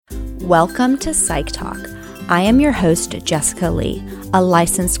Welcome to Psych Talk. I am your host, Jessica Lee, a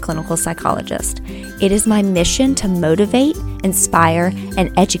licensed clinical psychologist. It is my mission to motivate, inspire,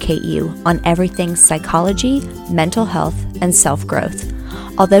 and educate you on everything psychology, mental health, and self-growth.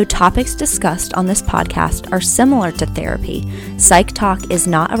 Although topics discussed on this podcast are similar to therapy, Psych Talk is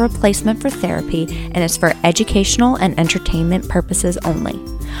not a replacement for therapy and is for educational and entertainment purposes only.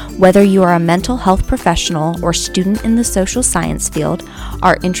 Whether you are a mental health professional or student in the social science field,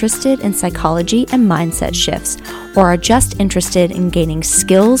 are interested in psychology and mindset shifts, or are just interested in gaining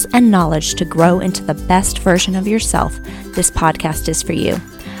skills and knowledge to grow into the best version of yourself, this podcast is for you.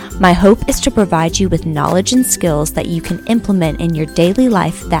 My hope is to provide you with knowledge and skills that you can implement in your daily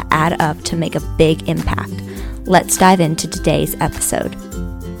life that add up to make a big impact. Let's dive into today's episode.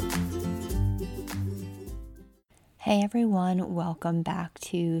 Hey everyone, welcome back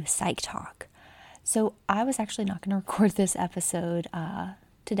to Psych Talk. So I was actually not going to record this episode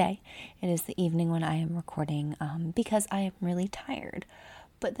today. It is the evening when I am recording because I am really tired.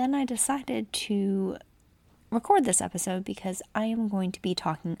 But then I decided to record this episode because I am going to be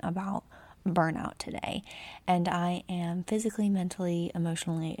talking about burnout today. And I am physically, mentally,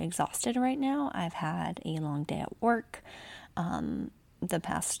 emotionally exhausted right now. I've had a long day at work. The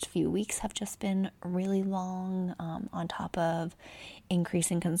past few weeks have just been really long, on top of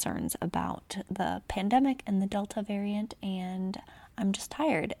increasing concerns about the pandemic and the Delta variant, and I'm just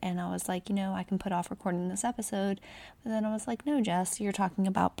tired. And I was like, I can put off recording this episode, but then I was like, no, Jess, you're talking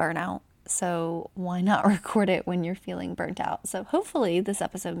about burnout, so why not record it when you're feeling burnt out? So hopefully this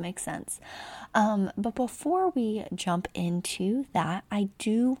episode makes sense. But before we jump into that, I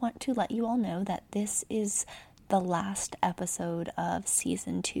do want to let you all know that this is the last episode of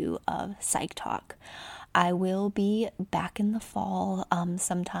season 2 of Psych Talk. I will be back in the fall,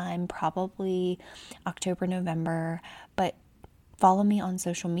 sometime, probably October, November, but follow me on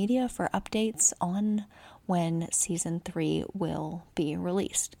social media for updates on when season 3 will be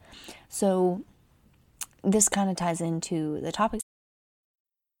released. So this kind of ties into the topic.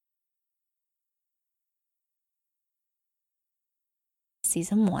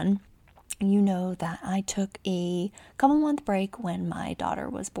 Season 1. You know that I took a couple-month break when my daughter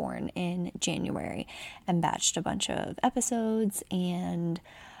was born in January and batched a bunch of episodes and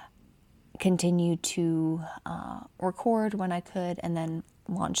continued to record when I could and then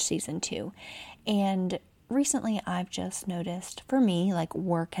launch season 2. And recently I've just noticed, for me,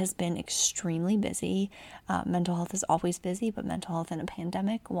 work has been extremely busy. Mental health is always busy, but mental health in a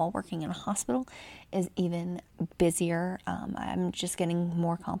pandemic while working in a hospital is even busier. I'm just getting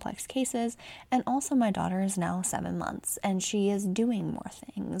more complex cases. And also my daughter is now 7 months and she is doing more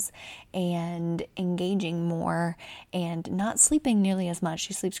things and engaging more and not sleeping nearly as much.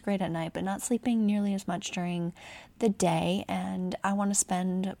 She sleeps great at night, but not sleeping nearly as much during the day. And I want to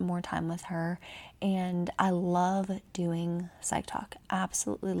spend more time with her. And I love doing Psych Talk.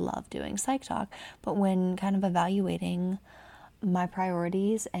 Absolutely love doing Psych Talk. But when kind of evaluating my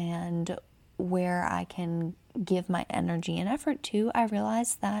priorities and where I can give my energy and effort to, I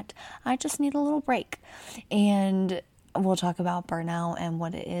realized that I just need a little break. And we'll talk about burnout and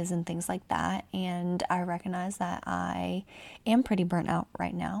what it is and things like that. And I recognize that I am pretty burnt out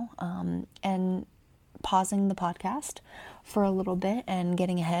right now. And pausing the podcast for a little bit and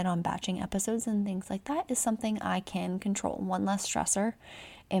getting ahead on batching episodes and things like that is something I can control. One less stressor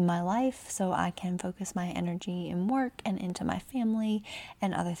in my life, so I can focus my energy in work and into my family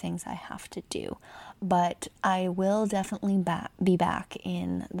and other things I have to do. But I will definitely be back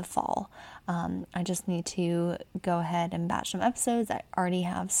in the fall. I just need to go ahead and batch some episodes. I already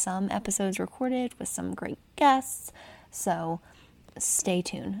have some episodes recorded with some great guests, so stay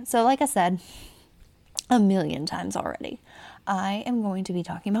tuned. So like I said a million times already, I am going to be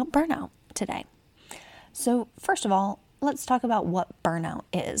talking about burnout today. So first of all, let's talk about what burnout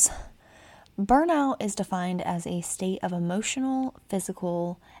is. Burnout is defined as a state of emotional,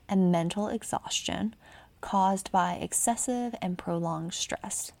 physical, and mental exhaustion caused by excessive and prolonged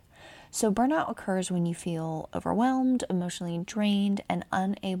stress. So burnout occurs when you feel overwhelmed, emotionally drained, and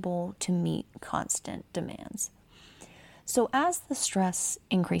unable to meet constant demands. So as the stress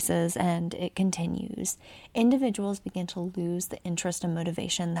increases and it continues, individuals begin to lose the interest and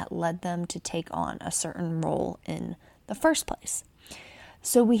motivation that led them to take on a certain role in the first place.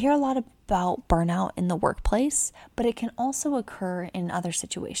 So we hear a lot about burnout in the workplace, but it can also occur in other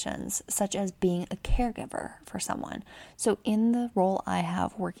situations, such as being a caregiver for someone. So in the role I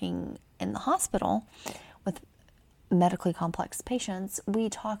have working in the hospital with medically complex patients, we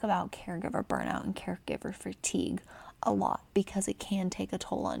talk about caregiver burnout and caregiver fatigue a lot because it can take a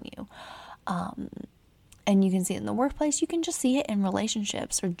toll on you. And you can see it in the workplace. You can just see it in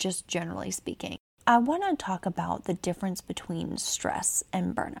relationships, or just generally speaking. I want to talk about the difference between stress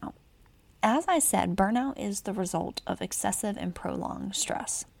and burnout. As I said, burnout is the result of excessive and prolonged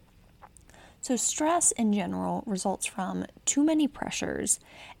stress. So stress in general results from too many pressures,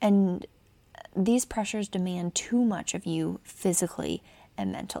 and these pressures demand too much of you physically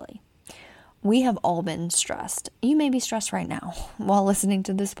and mentally. We have all been stressed. You may be stressed right now while listening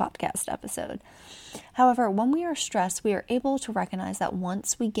to this podcast episode. However, when we are stressed, we are able to recognize that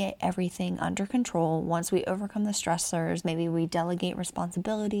once we get everything under control, once we overcome the stressors, maybe we delegate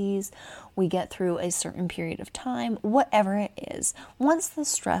responsibilities, we get through a certain period of time, whatever it is, once the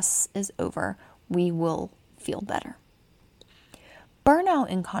stress is over, we will feel better. Burnout,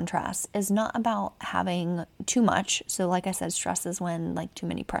 in contrast, is not about having too much. So like I said, stress is when too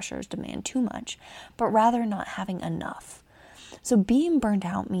many pressures demand too much, but rather not having enough. So being burned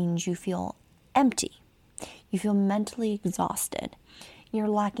out means you feel empty. You feel mentally exhausted. You're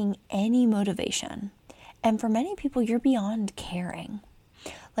lacking any motivation. And for many people, you're beyond caring.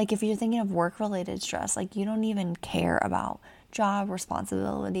 If you're thinking of work-related stress, you don't even care about job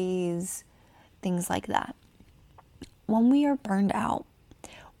responsibilities, things like that. When we are burned out,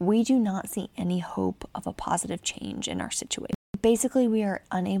 we do not see any hope of a positive change in our situation. Basically, we are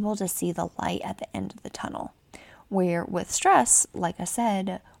unable to see the light at the end of the tunnel. Where with stress, like I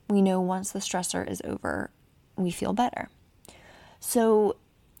said, we know once the stressor is over, we feel better. So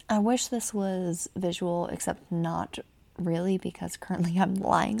I wish this was visual, except not really, because currently I'm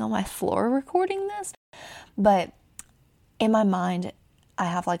lying on my floor recording this. But in my mind, I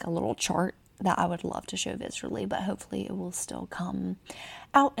have a little chart that I would love to show visually, but hopefully it will still come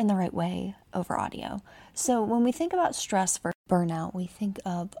out in the right way over audio. So when we think about stress versus burnout, we think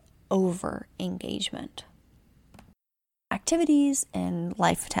of over-engagement. Activities and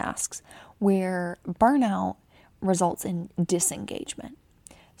life tasks, where burnout results in disengagement.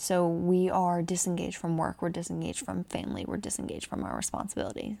 So we are disengaged from work, we're disengaged from family, we're disengaged from our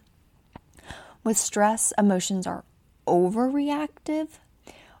responsibilities. With stress, emotions are overreactive,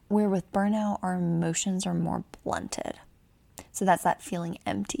 where with burnout, our emotions are more blunted. So that's that feeling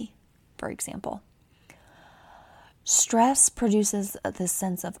empty, for example. Stress produces this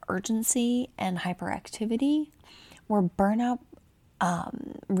sense of urgency and hyperactivity, where burnout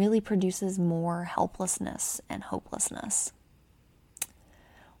really produces more helplessness and hopelessness.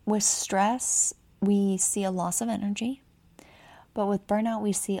 With stress, we see a loss of energy, but with burnout,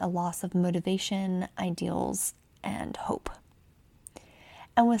 we see a loss of motivation, ideals, and hope.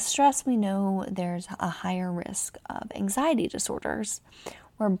 And with stress, we know there's a higher risk of anxiety disorders,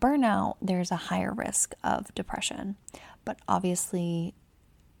 where burnout, there's a higher risk of depression. But obviously,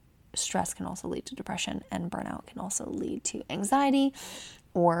 stress can also lead to depression, and burnout can also lead to anxiety,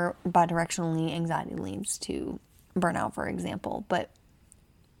 or bidirectionally, anxiety leads to burnout, for example. But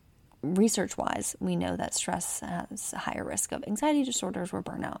research-wise, we know that stress has a higher risk of anxiety disorders, where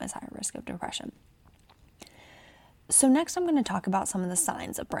burnout is higher risk of depression. So next I'm going to talk about some of the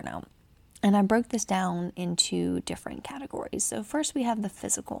signs of burnout. And I broke this down into different categories. So first we have the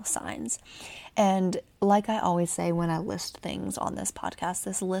physical signs. And like I always say when I list things on this podcast,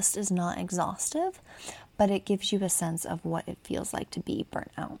 this list is not exhaustive, but it gives you a sense of what it feels like to be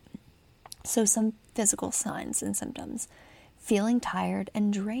burnt out. So some physical signs and symptoms: feeling tired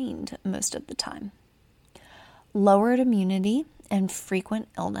and drained most of the time, lowered immunity and frequent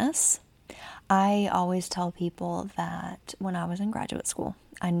illness. I always tell people that when I was in graduate school,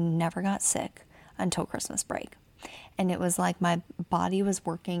 I never got sick until Christmas break. And it was like my body was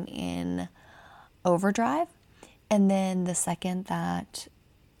working in overdrive. And then the second that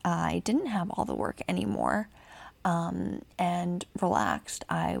I didn't have all the work anymore and relaxed,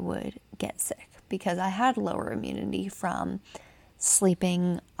 I would get sick because I had lower immunity from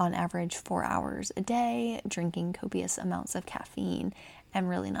sleeping on average 4 hours a day, drinking copious amounts of caffeine, and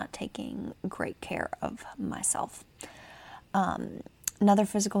really not taking great care of myself. Another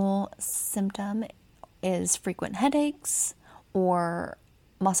physical symptom is frequent headaches or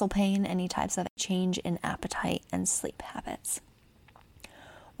muscle pain, any types of change in appetite and sleep habits.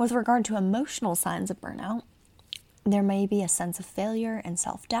 With regard to emotional signs of burnout, there may be a sense of failure and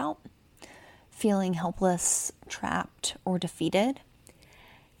self-doubt, feeling helpless, trapped, or defeated,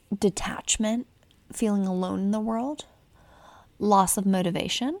 detachment, feeling alone in the world, loss of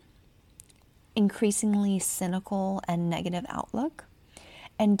motivation, increasingly cynical and negative outlook,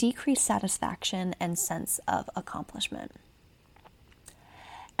 and decreased satisfaction and sense of accomplishment.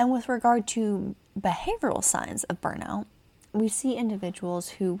 And with regard to behavioral signs of burnout, we see individuals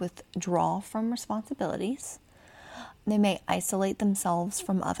who withdraw from responsibilities. They may isolate themselves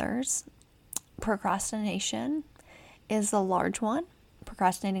from others, Procrastination is a large one.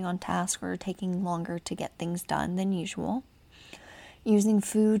 Procrastinating on tasks or taking longer to get things done than usual. Using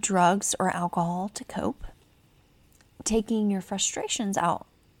food, drugs, or alcohol to cope. Taking your frustrations out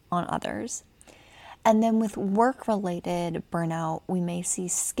on others. And then with work-related burnout, we may see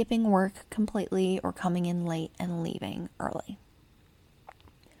skipping work completely or coming in late and leaving early.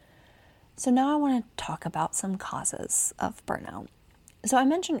 So now I want to talk about some causes of burnout. So I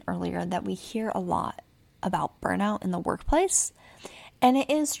mentioned earlier that we hear a lot about burnout in the workplace, and it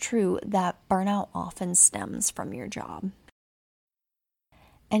is true that burnout often stems from your job.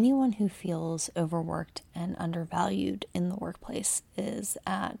 Anyone who feels overworked and undervalued in the workplace is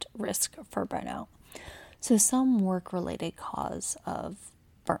at risk for burnout. So some work-related cause of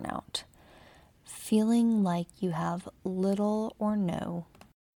burnout: feeling like you have little or no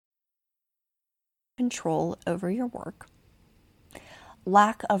control over your work,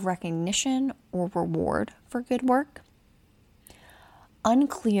 lack of recognition or reward for good work,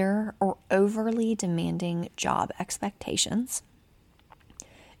 unclear or overly demanding job expectations,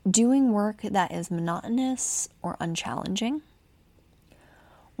 doing work that is monotonous or unchallenging,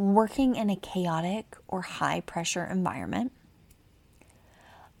 working in a chaotic or high-pressure environment,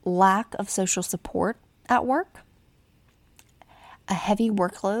 lack of social support at work, a heavy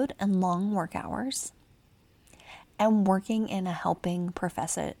workload and long work hours, and working in a helping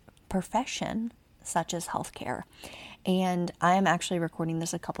profession such as healthcare. And I am actually recording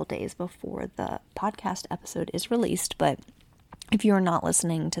this a couple days before the podcast episode is released, but if you're not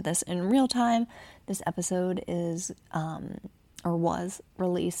listening to this in real time, this episode is or was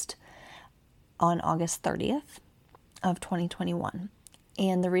released on August 30th of 2021.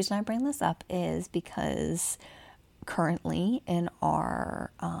 And the reason I bring this up is because currently in our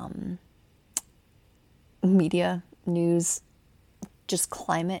media, news, just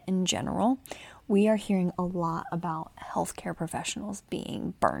climate in general, we are hearing a lot about healthcare professionals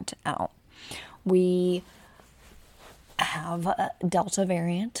being burnt out. We have a Delta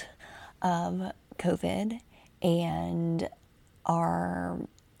variant of COVID, and our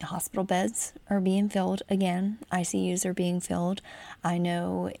hospital beds are being filled again. ICUs are being filled. I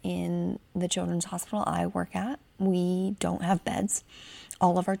know in the children's hospital I work at, we don't have beds.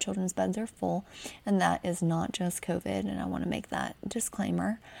 All of our children's beds are full, and that is not just COVID, and I want to make that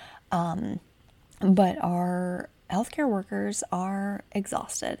disclaimer. But our healthcare workers are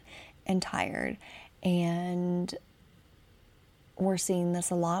exhausted and tired, and we're seeing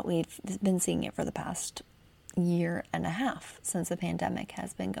this a lot. We've been seeing it for the past year and a half since the pandemic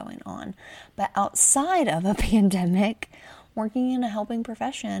has been going on. But outside of a pandemic, working in a helping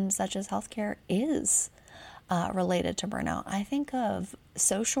profession such as healthcare is related to burnout. I think of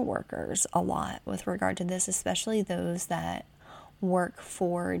social workers a lot with regard to this, especially those that work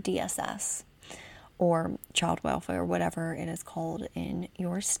for DSS or child welfare, whatever it is called in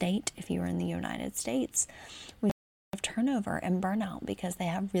your state. If you're in the United States, we have turnover and burnout because they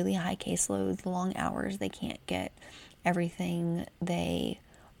have really high caseloads, long hours. They can't get everything they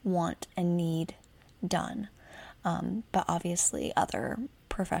want and need done. But obviously other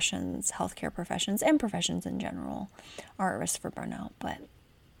professions, healthcare professions, and professions in general are at risk for burnout. But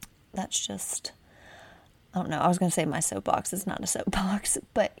that's just, I don't know, I was going to say my soapbox. It's not a soapbox.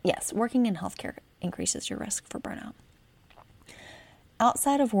 But yes, working in healthcare increases your risk for burnout.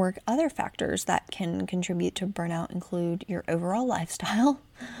 Outside of work, other factors that can contribute to burnout include your overall lifestyle,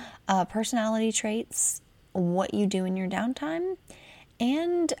 personality traits, what you do in your downtime,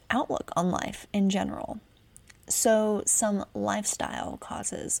 and outlook on life in general. So some lifestyle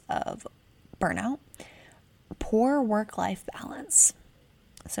causes of burnout: poor work-life balance.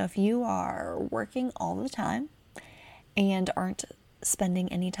 So if you are working all the time and aren't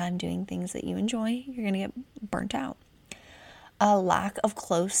spending any time doing things that you enjoy, you're going to get burnt out. A lack of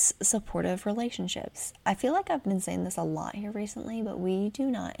close, supportive relationships. I feel like I've been saying this a lot here recently, but we do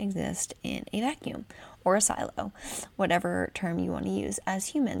not exist in a vacuum or a silo, whatever term you want to use, as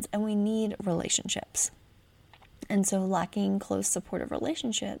humans, and we need relationships. And so lacking close, supportive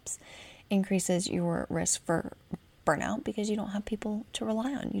relationships increases your risk for burnout because you don't have people to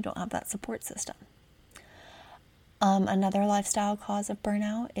rely on. You don't have that support system. Another lifestyle cause of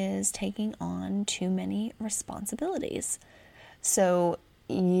burnout is taking on too many responsibilities. So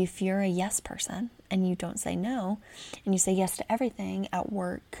if you're a yes person and you don't say no, and you say yes to everything at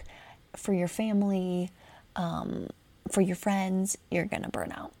work, for your family, for your friends, you're going to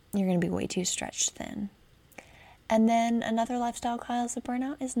burn out. You're going to be way too stretched thin. And then another lifestyle cause of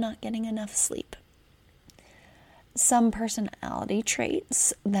burnout is not getting enough sleep. Some personality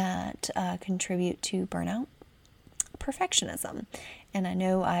traits that contribute to burnout: perfectionism. And I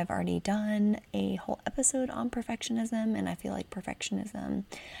know I've already done a whole episode on perfectionism, and I feel like perfectionism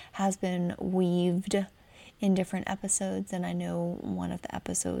has been weaved in different episodes. And I know one of the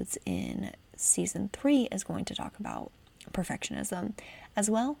episodes in season 3 is going to talk about perfectionism as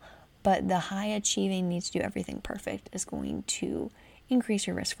well. But the high achieving, need to do everything perfect is going to increase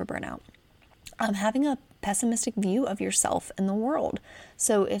your risk for burnout. Having a pessimistic view of yourself and the world.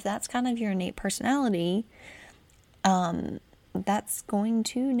 So if that's kind of your innate personality, that's going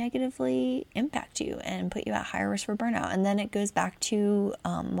to negatively impact you and put you at higher risk for burnout. And then it goes back to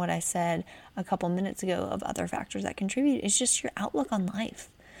what I said a couple minutes ago of other factors that contribute. It's just your outlook on life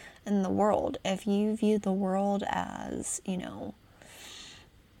and the world. If you view the world as,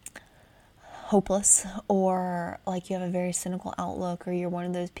 hopeless, or like you have a very cynical outlook, or you're one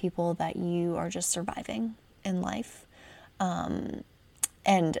of those people that you are just surviving in life. And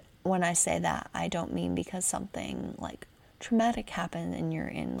when I say that, I don't mean because something like traumatic happened and you're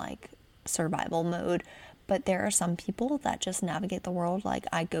in like survival mode, but there are some people that just navigate the world like,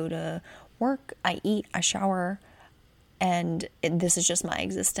 I go to work, I eat, I shower, and this is just my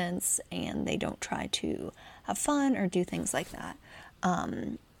existence, and they don't try to have fun or do things like that.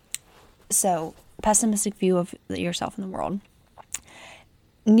 So, pessimistic view of yourself and the world.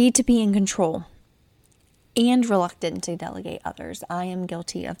 Need to be in control and reluctant to delegate others. I am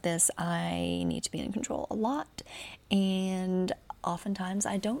guilty of this. I need to be in control a lot, and oftentimes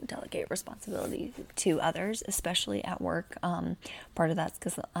I don't delegate responsibility to others, especially at work. Part of that's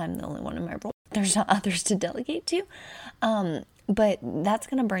because I'm the only one in my role. There's not others to delegate to, but that's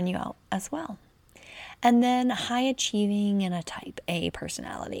going to burn you out as well. And then high achieving and a type A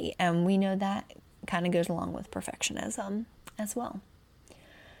personality. And we know that kind of goes along with perfectionism as well.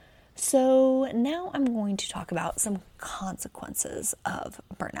 So now I'm going to talk about some consequences of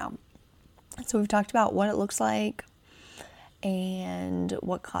burnout. So we've talked about what it looks like and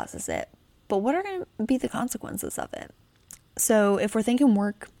what causes it. But what are going to be the consequences of it? So if we're thinking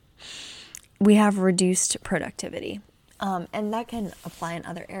work, we have reduced productivity. And that can apply in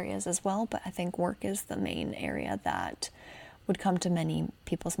other areas as well, but I think work is the main area that would come to many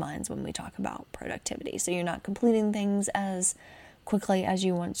people's minds when we talk about productivity. So you're not completing things as quickly as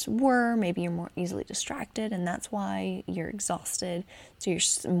you once were. Maybe you're more easily distracted, and that's why you're exhausted, so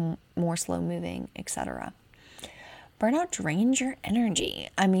you're more slow moving, etc. Burnout drains your energy.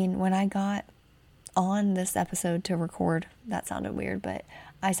 I mean, when I got on this episode to record, that sounded weird, but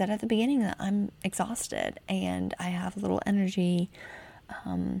I said at the beginning that I'm exhausted and I have little energy,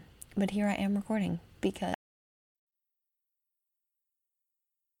 but here I am recording because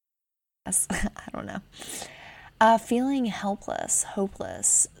I don't know. Feeling helpless,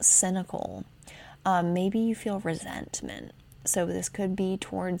 hopeless, cynical. Maybe you feel resentment. So this could be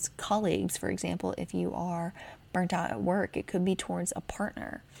towards colleagues, for example. If you are burnt out at work, it could be towards a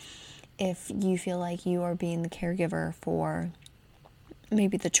partner. If you feel like you are being the caregiver for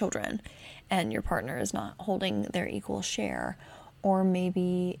maybe the children and your partner is not holding their equal share, or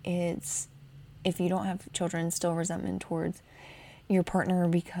maybe it's, if you don't have children, still resentment towards your partner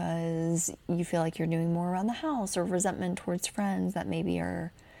because you feel like you're doing more around the house, or resentment towards friends that maybe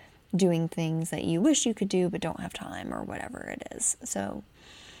are doing things that you wish you could do but don't have time, or whatever it is. So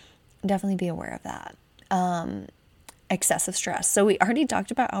definitely be aware of that. Excessive stress. So we already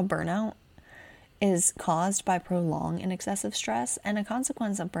talked about how burnout is caused by prolonged and excessive stress, and a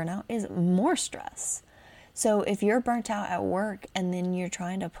consequence of burnout is more stress. So if you're burnt out at work and then you're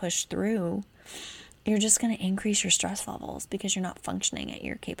trying to push through, you're just going to increase your stress levels because you're not functioning at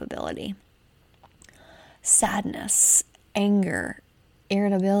your capability. Sadness, anger,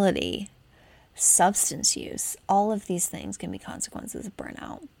 irritability, substance use, all of these things can be consequences of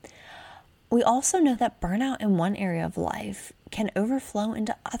burnout. We also know that burnout in one area of life can overflow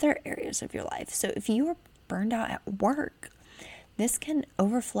into other areas of your life. So if you are burned out at work, this can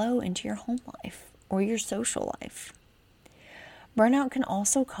overflow into your home life or your social life. Burnout can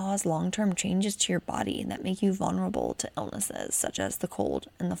also cause long-term changes to your body that make you vulnerable to illnesses such as the cold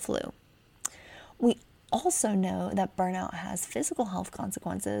and the flu. We also know that burnout has physical health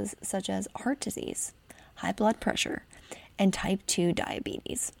consequences such as heart disease, high blood pressure, and type 2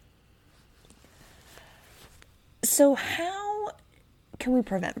 diabetes. So how can we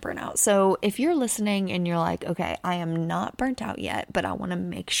prevent burnout? So if you're listening and you're like, okay, I am not burnt out yet, but I want to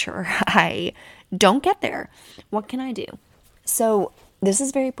make sure I don't get there, what can I do? So this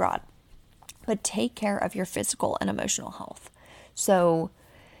is very broad, but take care of your physical and emotional health. So,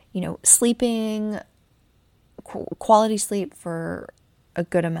 sleeping, quality sleep for a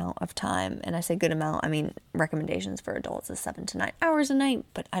good amount of time. And I say good amount, I mean, recommendations for adults is 7 to 9 hours a night,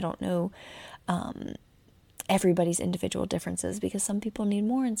 but I don't know, everybody's individual differences, because some people need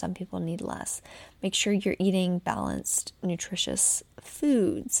more and some people need less. Make sure you're eating balanced, nutritious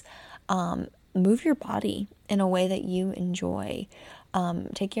foods. Move your body in a way that you enjoy.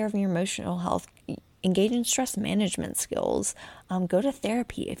 Take care of your emotional health. Engage in stress management skills. Go to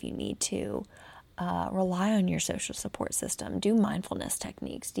therapy if you need to. Rely on your social support system. Do mindfulness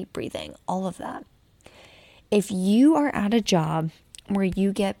techniques, deep breathing, all of that. If you are at a job where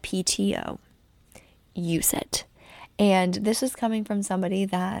you get PTO, use it. And this is coming from somebody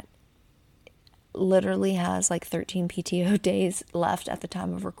that literally has like 13 PTO days left at the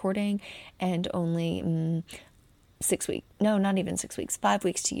time of recording, and only 6 weeks. No, not even 6 weeks. 5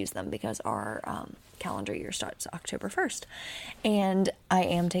 weeks to use them, because our calendar year starts October 1st. And I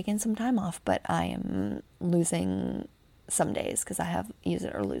am taking some time off, but I am losing some days because I have use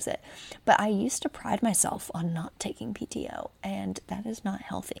it or lose it. But I used to pride myself on not taking PTO, and that is not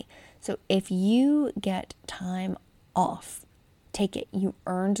healthy. So if you get time off, take it. You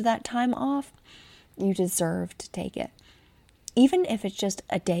earned that time off. You deserve to take it. Even if it's just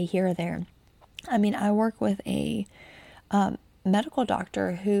a day here or there. I mean, I work with a medical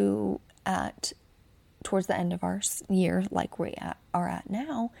doctor who towards the end of our year, like we are at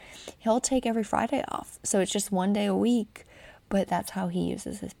now, he'll take every Friday off. So it's just one day a week, but that's how he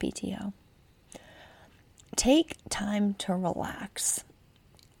uses his PTO. Take time to relax.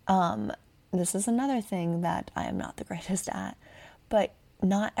 This is another thing that I am not the greatest at, but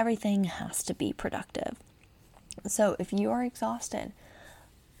not everything has to be productive. So if you are exhausted,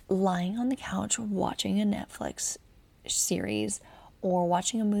 lying on the couch watching a Netflix series or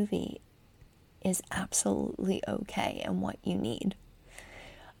watching a movie is absolutely okay and what you need.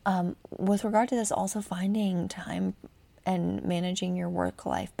 With regard to this, also finding time and managing your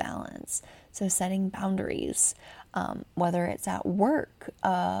work-life balance. So setting boundaries, whether it's at work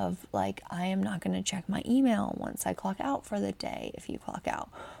of like, I am not going to check my email once I clock out for the day if you clock out,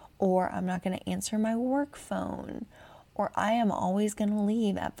 or I'm not going to answer my work phone, or I am always going to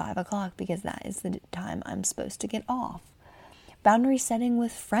leave at 5 o'clock because that is the time I'm supposed to get off. Boundary setting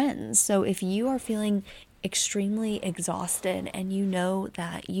with friends. So if you are feeling extremely exhausted and you know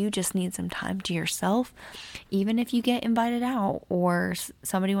that you just need some time to yourself, even if you get invited out or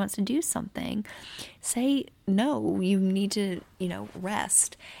somebody wants to do something, say no, you need to,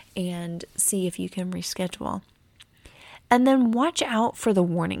 rest and see if you can reschedule. And then watch out for the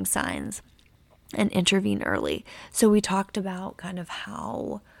warning signs and intervene early. So we talked about kind of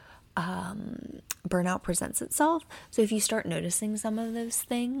how burnout presents itself. So if you start noticing some of those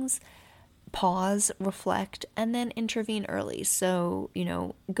things, pause, reflect, and then intervene early. So,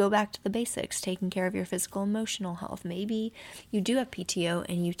 go back to the basics, taking care of your physical, emotional health. Maybe you do have PTO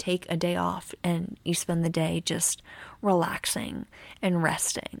and you take a day off and you spend the day just relaxing and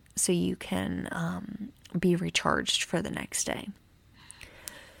resting so you can be recharged for the next day.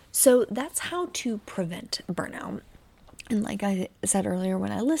 So that's how to prevent burnout. And like I said earlier,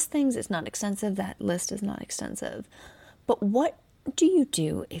 when I list things, it's not extensive. That list is not extensive. But what do you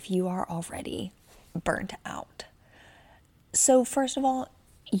do if you are already burnt out? So first of all,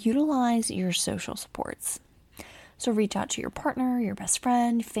 utilize your social supports. So reach out to your partner, your best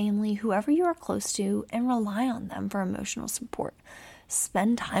friend, family, whoever you are close to, and rely on them for emotional support.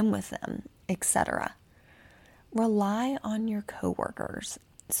 Spend time with them, etc. Rely on your coworkers.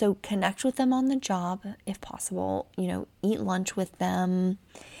 So connect with them on the job if possible. Eat lunch with them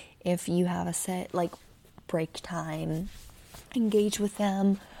if you have a set break time. Engage with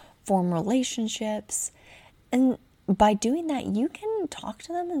them, form relationships. And by doing that, you can talk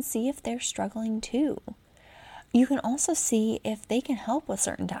to them and see if they're struggling too. You can also see if they can help with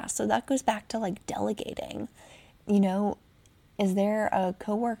certain tasks. So that goes back to delegating. Is there a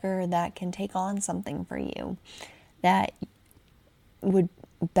coworker that can take on something for you that would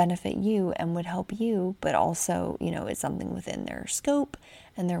benefit you and would help you, but also, it's something within their scope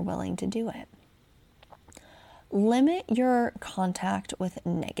and they're willing to do it. Limit your contact with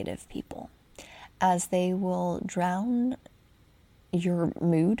negative people, as they will drown your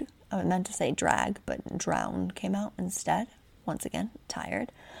mood. I meant to say drag, but drown came out instead. Once again,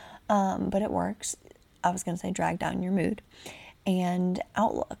 tired. But it works. I was going to say drag down your mood and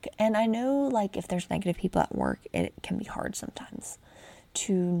outlook. And I know if there's negative people at work, it can be hard sometimes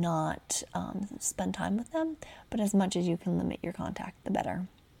to not spend time with them. But as much as you can limit your contact, the better.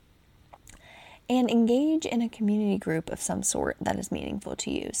 And engage in a community group of some sort that is meaningful to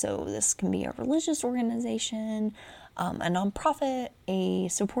you. So this can be a religious organization, a nonprofit, a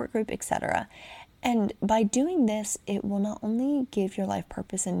support group, etc. And by doing this, it will not only give your life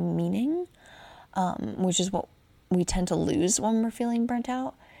purpose and meaning, which is what we tend to lose when we're feeling burnt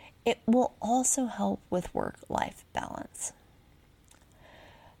out, It will also help with work-life balance.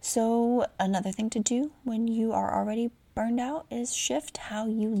 So another thing to do when you are already burned out is shift how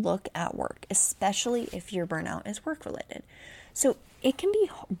you look at work, especially if your burnout is work-related. So it can be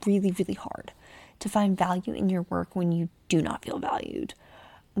really, really hard to find value in your work when you do not feel valued,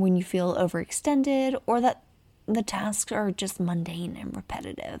 when you feel overextended, or that the tasks are just mundane and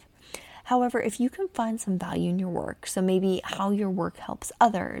repetitive. However, if you can find some value in your work, so maybe how your work helps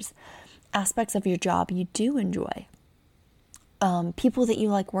others, aspects of your job you do enjoy, people that you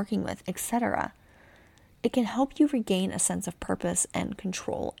like working with, etc., it can help you regain a sense of purpose and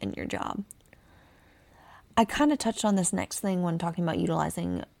control in your job. I kind of touched on this next thing when talking about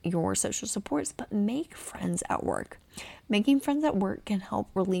utilizing your social supports, but make friends at work. Making friends at work can help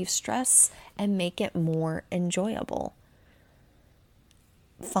relieve stress and make it more enjoyable.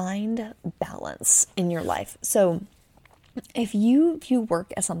 Find balance in your life. So if you view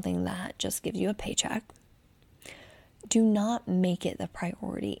work as something that just gives you a paycheck, do not make it the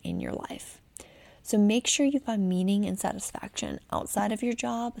priority in your life. So make sure you find meaning and satisfaction outside of your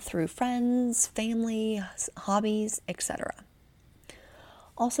job through friends, family, hobbies, etc.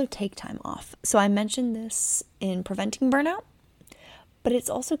 Also, take time off. So I mentioned this in preventing burnout, but it's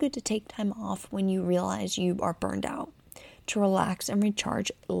also good to take time off when you realize you are burned out, to relax and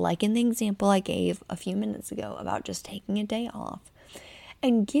recharge, like in the example I gave a few minutes ago about just taking a day off,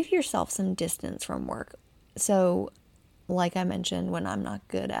 and give yourself some distance from work. So like I mentioned, when I'm not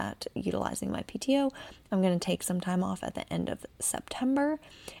good at utilizing my PTO, I'm going to take some time off at the end of September,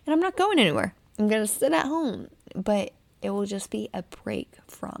 and I'm not going anywhere. I'm going to sit at home, but it will just be a break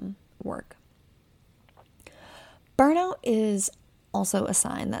from work. Burnout is also a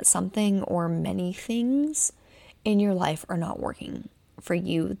sign that something or many things in your life are not working for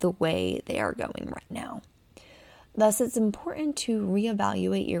you the way they are going right now. Thus, it's important to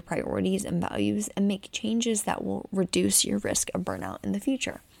reevaluate your priorities and values and make changes that will reduce your risk of burnout in the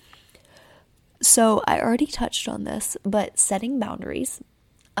future. So I already touched on this, but setting boundaries,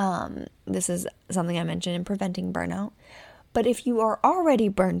 this is something I mentioned in preventing burnout. But if you are already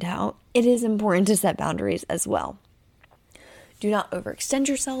burned out, it is important to set boundaries as well. Do not overextend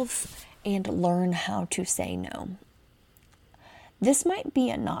yourself and learn how to say no. This might be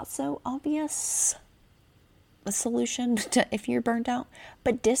a not so obvious solution to if you're burnt out,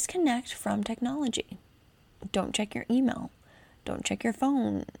 but disconnect from technology. Don't check your email. Don't check your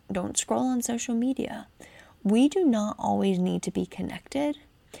phone. Don't scroll on social media. We do not always need to be connected,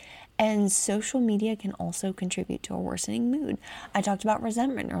 and social media can also contribute to a worsening mood. I talked about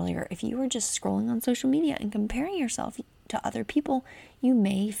resentment earlier. If you are just scrolling on social media and comparing yourself to other people, you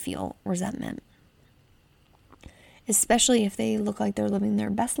may feel resentment, especially if they look like they're living their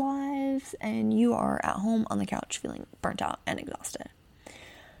best lives and you are at home on the couch feeling burnt out and exhausted.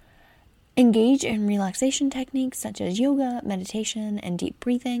 Engage in relaxation techniques such as yoga, meditation, and deep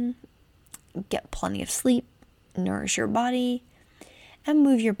breathing. Get plenty of sleep, nourish your body, and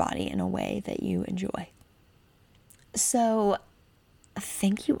move your body in a way that you enjoy. So,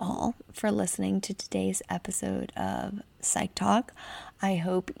 thank you all for listening to today's episode of Psych Talk. I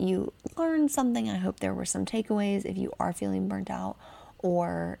hope you learned something. I hope there were some takeaways if you are feeling burnt out,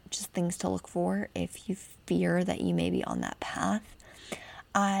 or just things to look for if you fear that you may be on that path.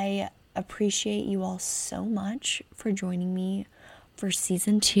 I appreciate you all so much for joining me for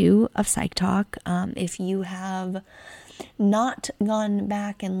season 2 of Psych Talk. If you have not gone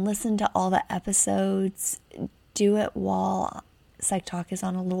back and listened to all the episodes, do it while Psych Talk is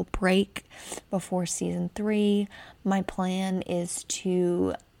on a little break before season 3. My plan is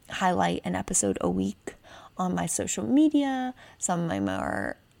to highlight an episode a week on my social media, some of my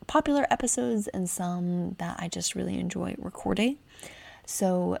more popular episodes and some that I just really enjoy recording.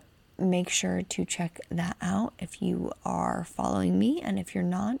 So make sure to check that out if you are following me, and if you're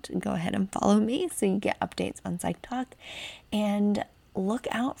not, go ahead and follow me so you get updates on Psych Talk, and look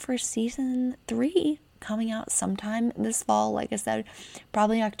out for season 3 coming out sometime this fall. Like I said,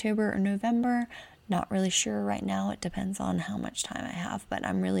 probably October or November. Not really sure right now. It depends on how much time I have, but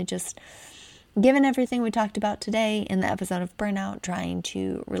I'm really just, given everything we talked about today in the episode of Burnout, trying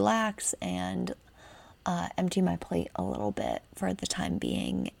to relax and empty my plate a little bit for the time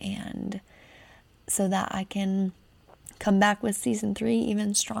being, and so that I can come back with season 3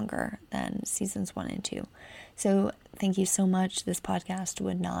 even stronger than seasons 1 and 2. So thank you so much. This podcast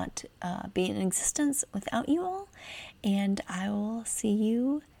would not be in existence without you all, and I will see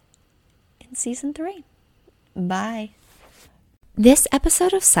you in season 3. Bye. This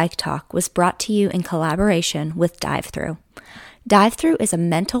episode of Psych Talk was brought to you in collaboration with Dive Through. Dive Through is a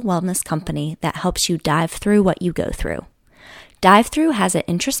mental wellness company that helps you dive through what you go through. Dive-Thru has an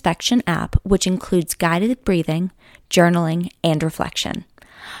introspection app which includes guided breathing, journaling, and reflection.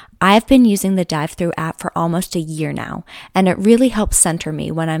 I have been using the Dive-Thru app for almost a year now, and it really helps center me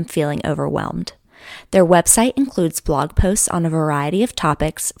when I'm feeling overwhelmed. Their website includes blog posts on a variety of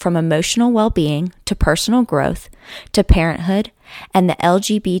topics from emotional well-being to personal growth to parenthood and the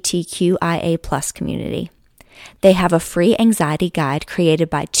LGBTQIA+ community. They have a free anxiety guide created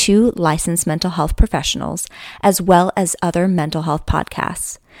by 2 licensed mental health professionals, as well as other mental health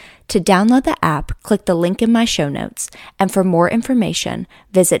podcasts. To download the app, click the link in my show notes, and for more information,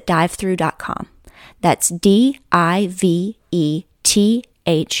 visit divethru.com. That's DIVETHRU.com.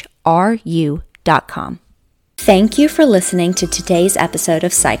 Thank you for listening to today's episode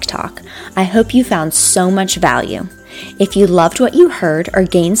of Psych Talk. I hope you found so much value. If you loved what you heard or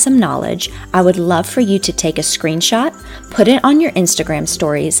gained some knowledge, I would love for you to take a screenshot, put it on your Instagram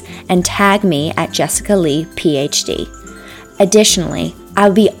stories, and tag me at Jessica Lee, PhD. Additionally, I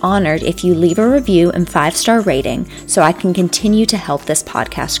would be honored if you leave a review and 5-star rating so I can continue to help this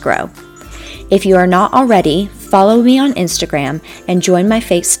podcast grow. If you are not already, follow me on Instagram and join my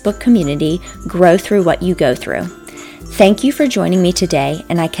Facebook community, Grow Through What You Go Through. Thank you for joining me today,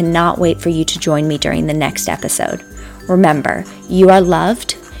 and I cannot wait for you to join me during the next episode. Remember, you are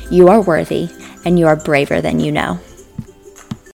loved, you are worthy, and you are braver than you know.